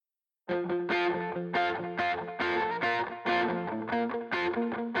You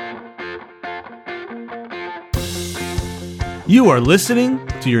are listening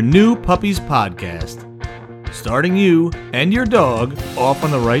to your New Puppies Podcast, starting you and your dog off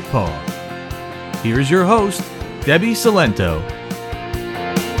on the right paw. Here's your host, Debbie Salento.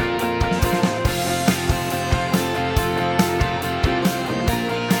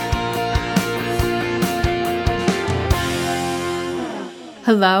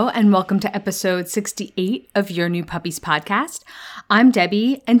 Hello and welcome to episode 68 of your New Puppies Podcast. I'm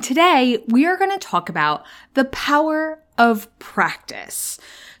Debbie, and today we are going to talk about the power of practice.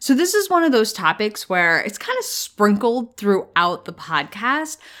 So this is one of those topics where it's kind of sprinkled throughout the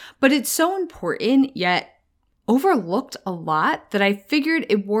podcast, but it's so important yet overlooked a lot that I figured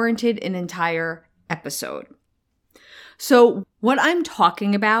it warranted an entire episode. So what I'm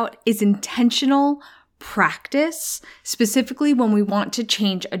talking about is intentional practice, specifically when we want to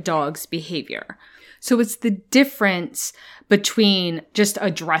change a dog's behavior. So it's the difference between just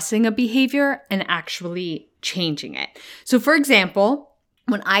addressing a behavior and actually changing it. So for example,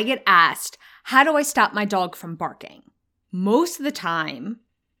 when I get asked, how do I stop my dog from barking? Most of the time,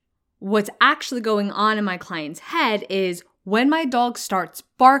 what's actually going on in my client's head is, when my dog starts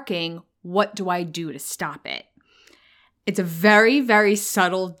barking, what do I do to stop it? It's a very, very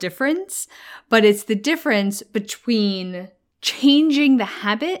subtle difference, but it's the difference between changing the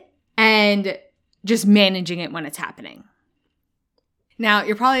habit and just managing it when it's happening. Now,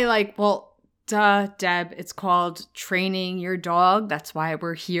 you're probably like, well, duh, Deb, it's called training your dog. That's why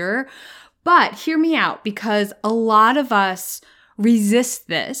we're here. But hear me out, because a lot of us resist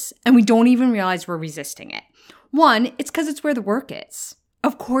this and we don't even realize we're resisting it. One, it's because it's where the work is.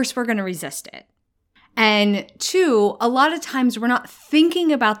 Of course, we're going to resist it. And two, a lot of times we're not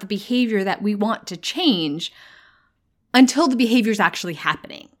thinking about the behavior that we want to change until the behavior is actually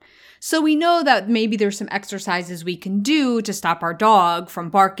happening. So we know that maybe there's some exercises we can do to stop our dog from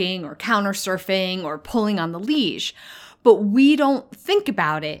barking or counter surfing or pulling on the leash, but we don't think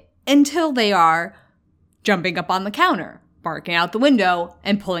about it until they are jumping up on the counter, barking out the window,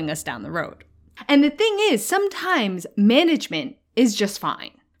 and pulling us down the road. And the thing is, sometimes management is just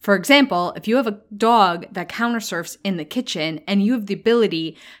fine. For example, if you have a dog that counter surfs in the kitchen and you have the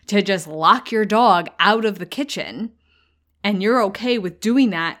ability to just lock your dog out of the kitchen and you're okay with doing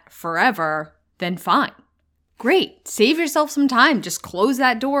that forever, then fine. Great. Save yourself some time. Just close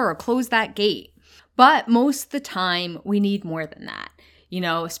that door or close that gate. But most of the time, we need more than that.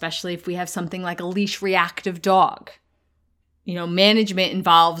 Especially if we have something like a leash reactive dog. Management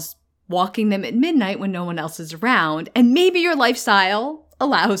involves walking them at midnight when no one else is around. And maybe your lifestyle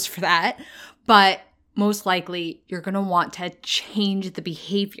allows for that, but most likely you're going to want to change the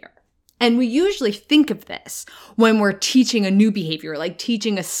behavior. And we usually think of this when we're teaching a new behavior, like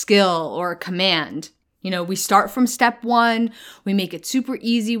teaching a skill or a command. We start from step one, we make it super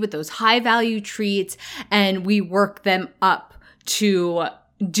easy with those high value treats, and we work them up to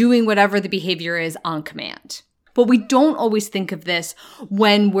doing whatever the behavior is on command. But we don't always think of this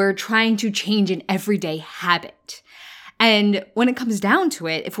when we're trying to change an everyday habit. And when it comes down to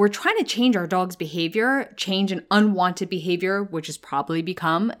it, if we're trying to change our dog's behavior, change an unwanted behavior, which has probably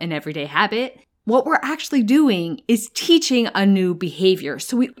become an everyday habit, what we're actually doing is teaching a new behavior.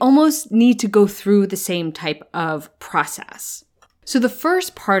 So we almost need to go through the same type of process. So the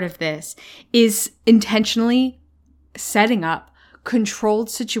first part of this is intentionally setting up controlled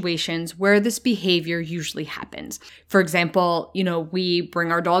situations where this behavior usually happens. For example, we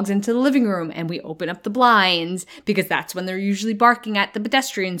bring our dogs into the living room and we open up the blinds because that's when they're usually barking at the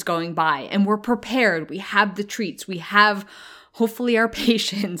pedestrians going by, and we're prepared. We have the treats. We have hopefully our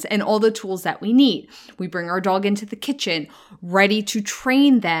patience and all the tools that we need. We bring our dog into the kitchen ready to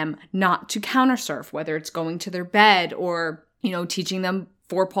train them not to counter surf, whether it's going to their bed or, teaching them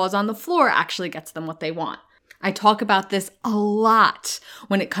 4 paws on the floor actually gets them what they want. I talk about this a lot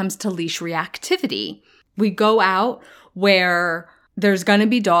when it comes to leash reactivity. We go out where there's going to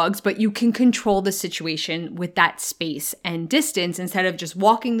be dogs, but you can control the situation with that space and distance instead of just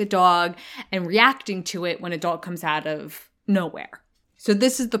walking the dog and reacting to it when a dog comes out of nowhere. So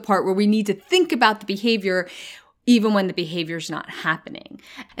this is the part where we need to think about the behavior even when the behavior is not happening.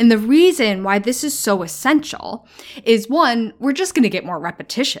 And the reason why this is so essential is, one, we're just going to get more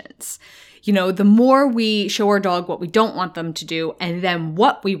repetitions. The more we show our dog what we don't want them to do and then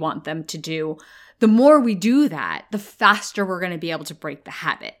what we want them to do, the more we do that, the faster we're going to be able to break the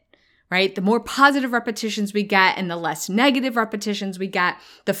habit, right? The more positive repetitions we get and the less negative repetitions we get,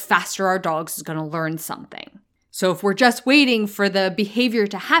 the faster our dogs is going to learn something. So if we're just waiting for the behavior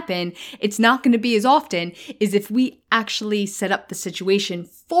to happen, it's not going to be as often as if we actually set up the situation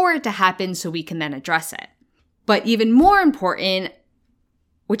for it to happen so we can then address it. But even more important,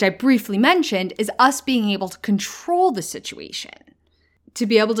 which I briefly mentioned, is us being able to control the situation. To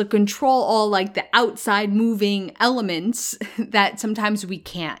be able to control all like the outside moving elements that sometimes we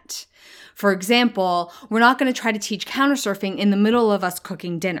can't. For example, we're not going to try to teach countersurfing in the middle of us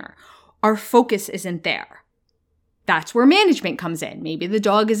cooking dinner. Our focus isn't there. That's where management comes in. Maybe the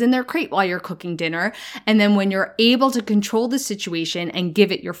dog is in their crate while you're cooking dinner. And then when you're able to control the situation and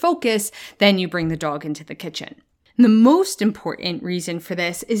give it your focus, then you bring the dog into the kitchen. And the most important reason for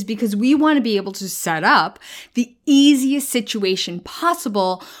this is because we want to be able to set up the easiest situation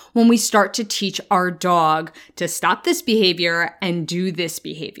possible when we start to teach our dog to stop this behavior and do this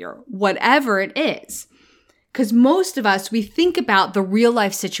behavior, whatever it is. Because most of us, we think about the real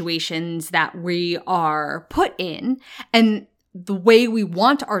life situations that we are put in and the way we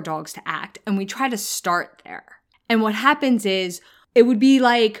want our dogs to act, and we try to start there. And what happens is it would be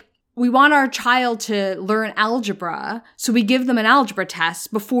like we want our child to learn algebra, so we give them an algebra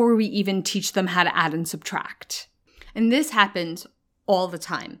test before we even teach them how to add and subtract. And this happens all the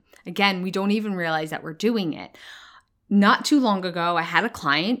time. Again, we don't even realize that we're doing it. Not too long ago, I had a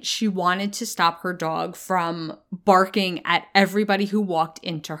client. She wanted to stop her dog from barking at everybody who walked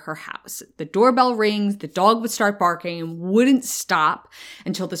into her house. The doorbell rings, the dog would start barking and wouldn't stop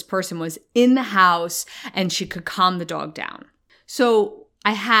until this person was in the house and she could calm the dog down. So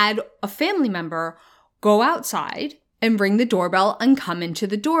I had a family member go outside and ring the doorbell and come into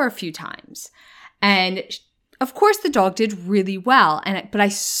the door a few times. And of course, the dog did really well. But I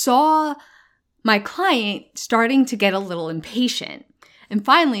saw my client starting to get a little impatient. And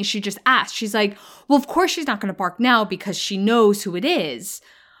finally, she just asked, she's like, well, of course she's not going to bark now because she knows who it is.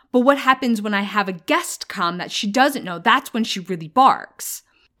 But what happens when I have a guest come that she doesn't know? That's when she really barks.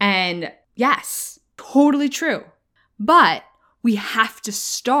 And yes, totally true. But we have to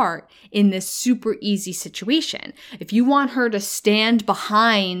start in this super easy situation. If you want her to stand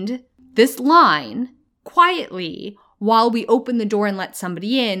behind this line quietly while we open the door and let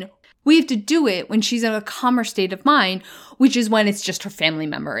somebody in, we have to do it when she's in a calmer state of mind, which is when it's just her family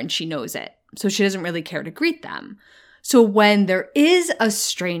member and she knows it. So she doesn't really care to greet them. So when there is a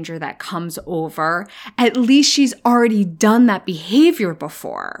stranger that comes over, at least she's already done that behavior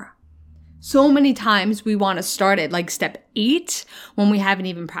before. So many times we want to start at like step 8 when we haven't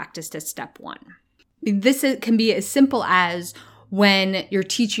even practiced at step 1. This can be as simple as when you're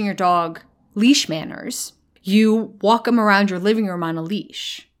teaching your dog leash manners, you walk them around your living room on a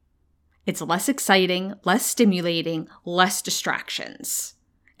leash. It's less exciting, less stimulating, less distractions.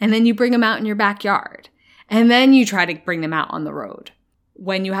 And then you bring them out in your backyard. And then you try to bring them out on the road.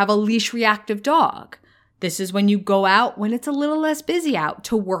 When you have a leash reactive dog, this is when you go out when it's a little less busy out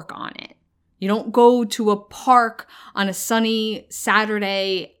to work on it. You don't go to a park on a sunny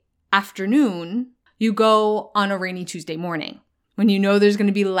Saturday afternoon. You go on a rainy Tuesday morning when you know there's going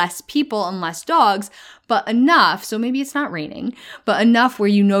to be less people and less dogs, but enough, so maybe it's not raining, but enough where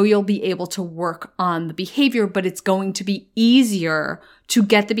you know you'll be able to work on the behavior, but it's going to be easier to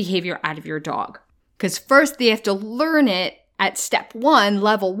get the behavior out of your dog. Because first they have to learn it at step 1,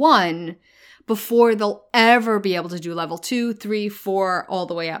 level 1, before they'll ever be able to do level 2, 3, 4, all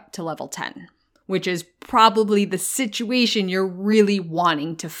the way up to level 10, which is probably the situation you're really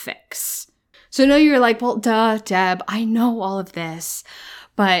wanting to fix. So I know you're like, well, duh, Deb, I know all of this.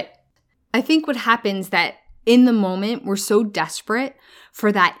 But I think what happens that in the moment, we're so desperate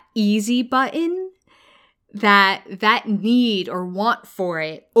for that easy button that need or want for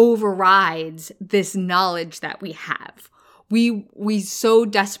it overrides this knowledge that we have. We so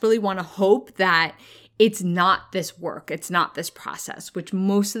desperately want to hope that it's not this work, it's not this process, which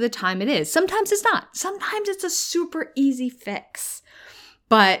most of the time it is. Sometimes it's not. Sometimes it's a super easy fix.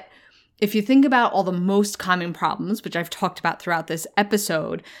 But if you think about all the most common problems, which I've talked about throughout this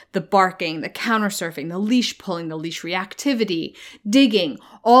episode, the barking, the countersurfing, the leash pulling, the leash reactivity, digging,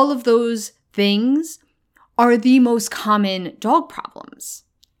 all of those things are the most common dog problems.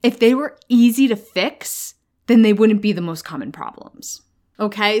 If they were easy to fix, then they wouldn't be the most common problems.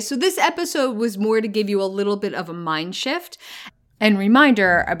 Okay, so this episode was more to give you a little bit of a mind shift and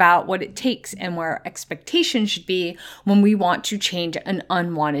reminder about what it takes and where expectations should be when we want to change an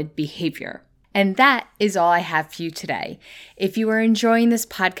unwanted behavior. And that is all I have for you today. If you are enjoying this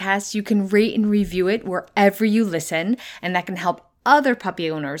podcast, you can rate and review it wherever you listen, and that can help other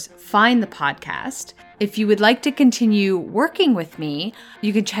puppy owners find the podcast. If you would like to continue working with me,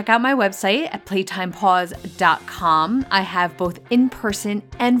 you can check out my website at playtimepaws.com. I have both in-person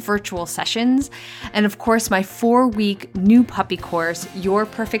and virtual sessions. And of course, my 4-week new puppy course, Your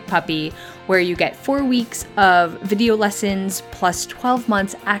Perfect Puppy, where you get 4 weeks of video lessons plus 12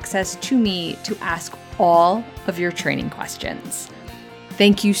 months access to me to ask all of your training questions.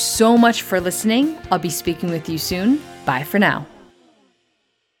 Thank you so much for listening. I'll be speaking with you soon. Bye for now.